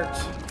Heart.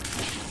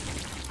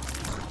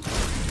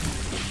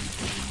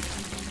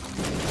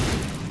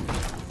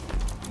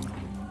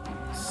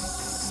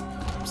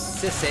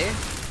 sissy.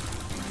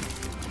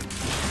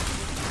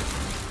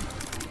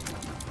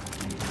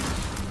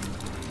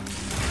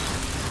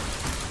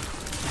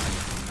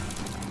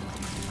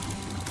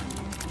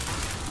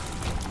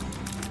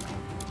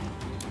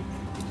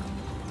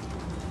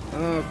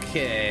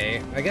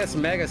 Okay, I guess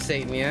Mega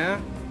Satan, yeah?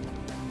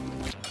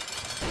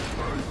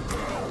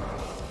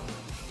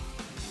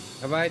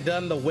 Have I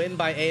done the win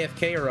by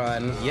AFK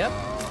run? Yep,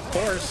 of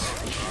course.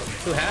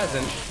 Who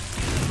hasn't?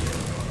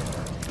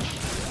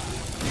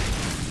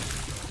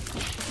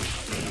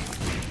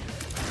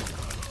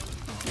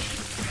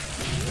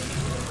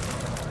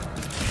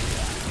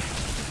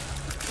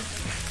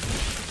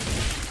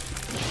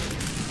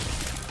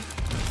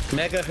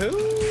 Mega who?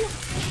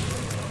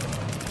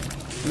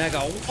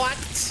 Mega what?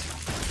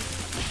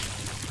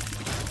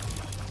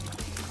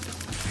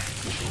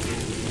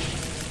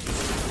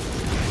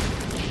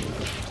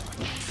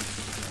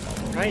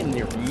 Right in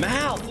your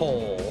mouth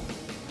hole.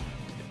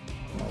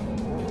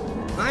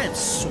 I am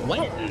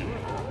sweating.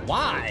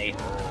 Why?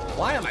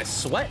 Why am I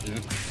sweating?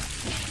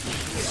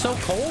 It's so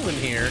cold in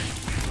here.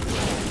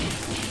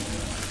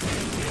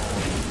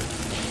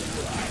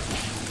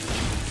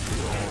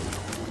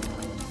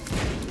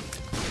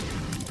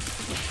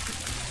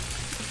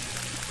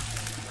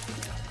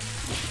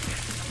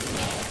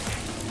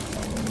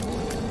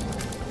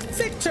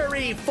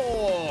 Victory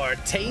for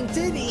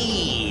Tainted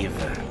Eve.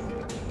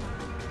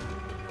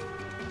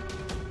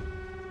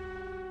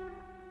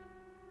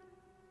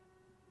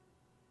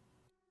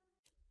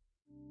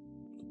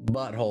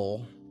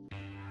 Butthole.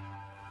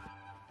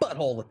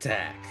 Butthole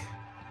attack.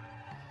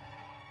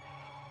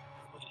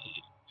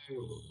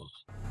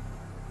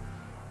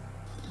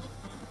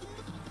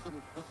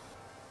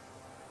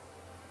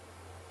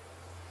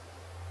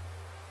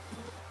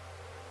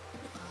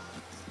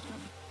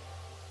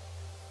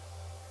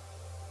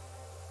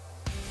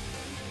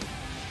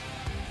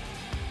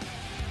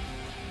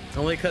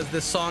 Only because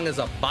this song is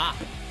a bop.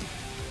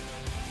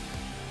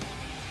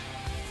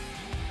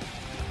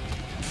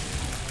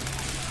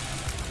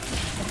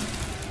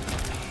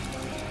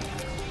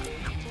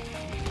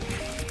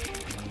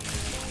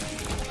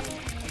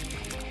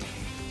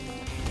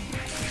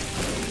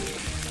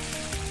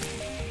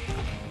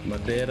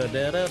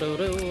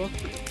 Ma-da-da-da-da-do-do.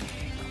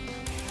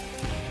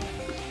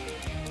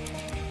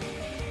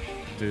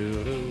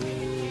 Do-do.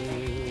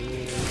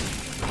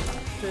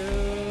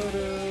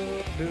 Do-do-do-do-do.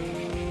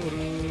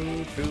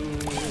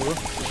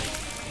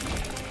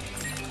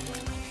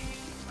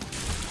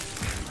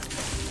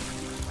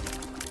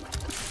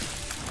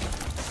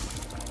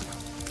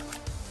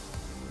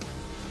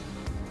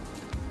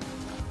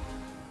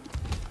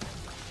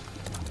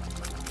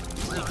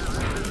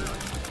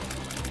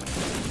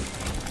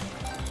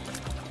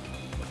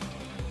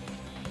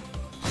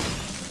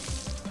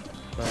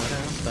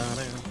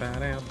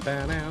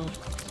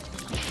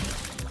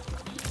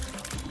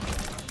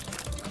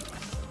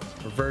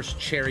 Reverse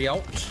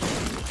chariot.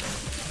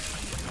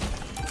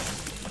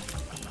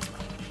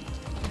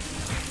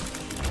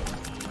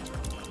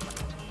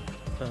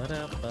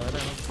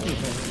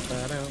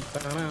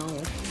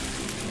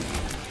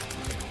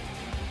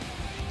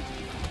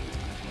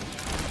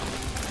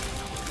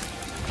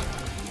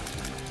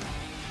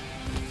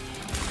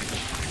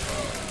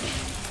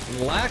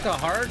 Lack of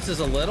hearts is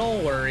a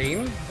little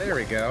worrying. There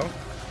we go.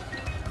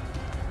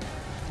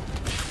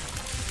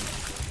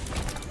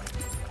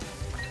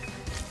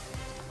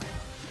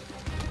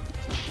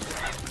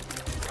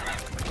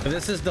 If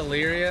this is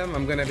delirium,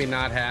 I'm gonna be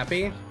not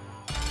happy.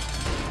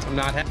 I'm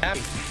not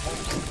happy.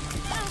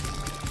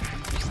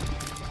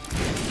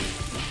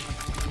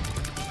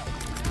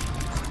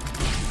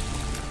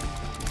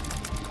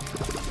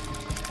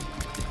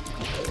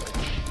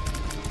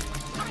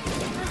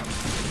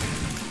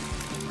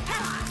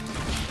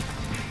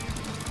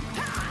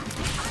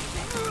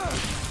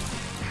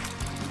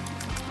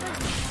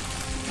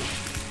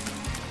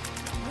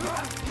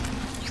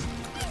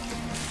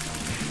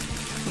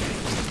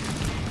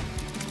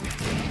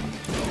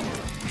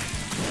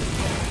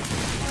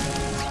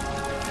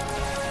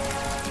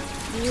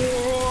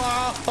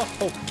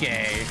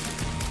 Okay,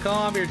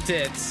 calm your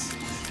tits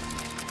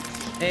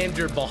and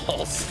your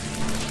balls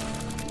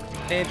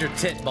and your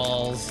tit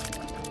balls.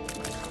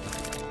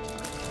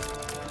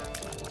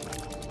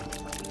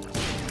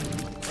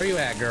 Where you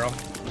at, girl?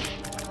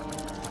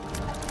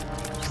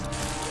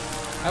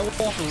 I will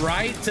walk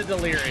right to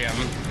delirium.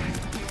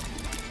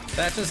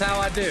 That's just how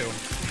I do.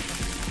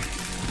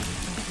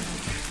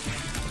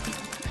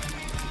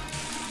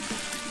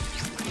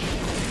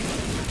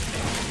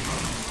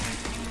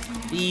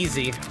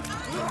 Easy.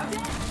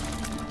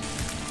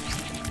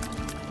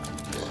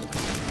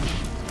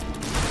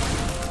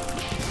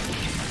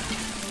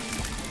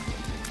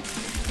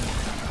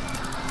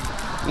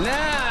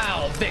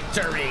 Now,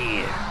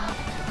 victory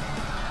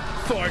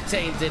for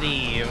Tainted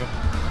Eve.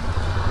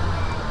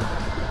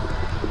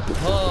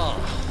 Oh.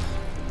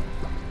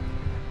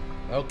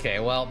 Okay,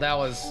 well, that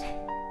was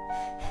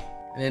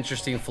an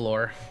interesting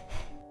floor.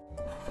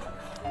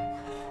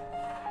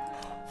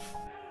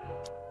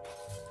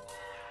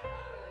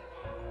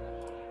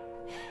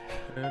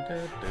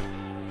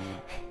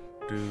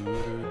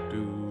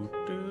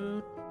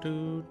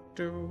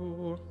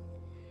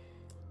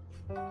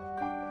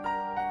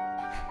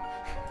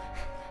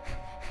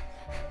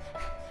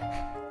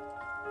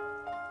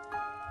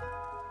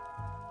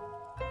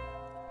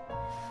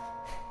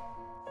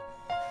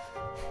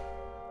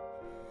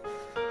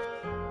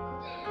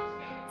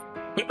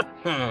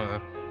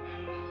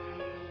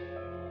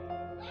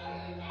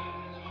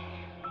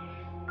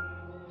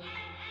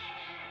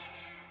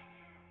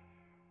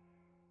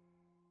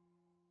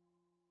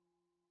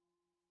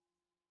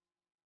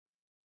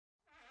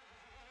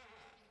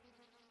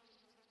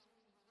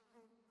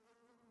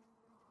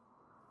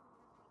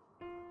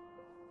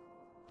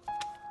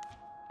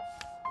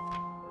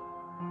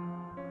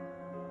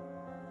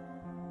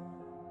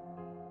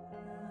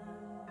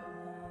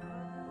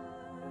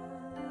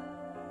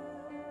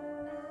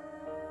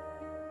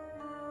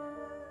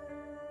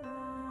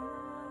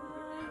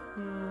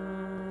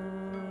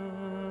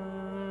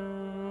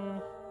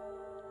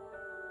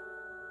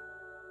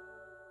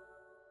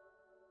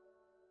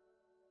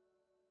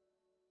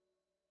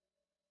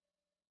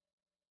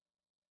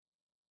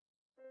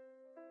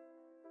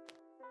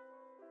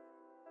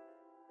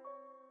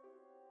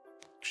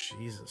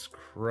 Jesus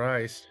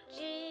Christ.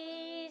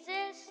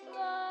 Jesus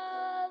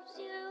loves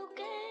you,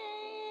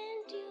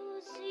 can't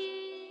you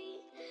see?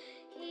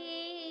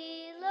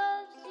 He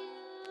loves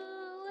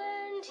you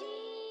and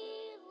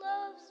he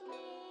loves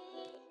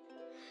me.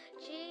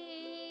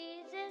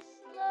 Jesus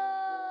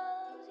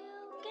loves you,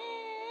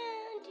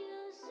 can't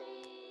you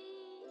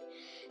see?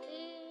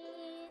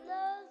 He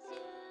loves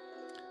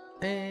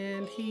you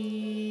And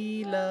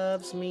he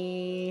loves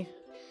me.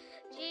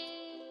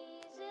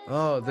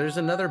 Oh, there's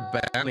another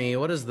bounty.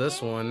 What is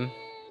this one?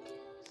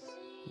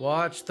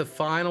 Watch the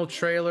final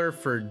trailer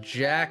for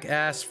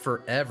Jackass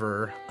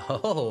Forever.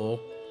 Oh.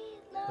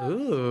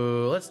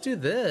 Ooh, let's do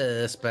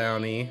this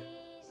bounty.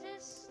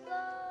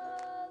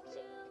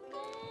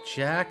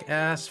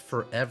 Jackass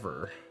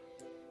Forever.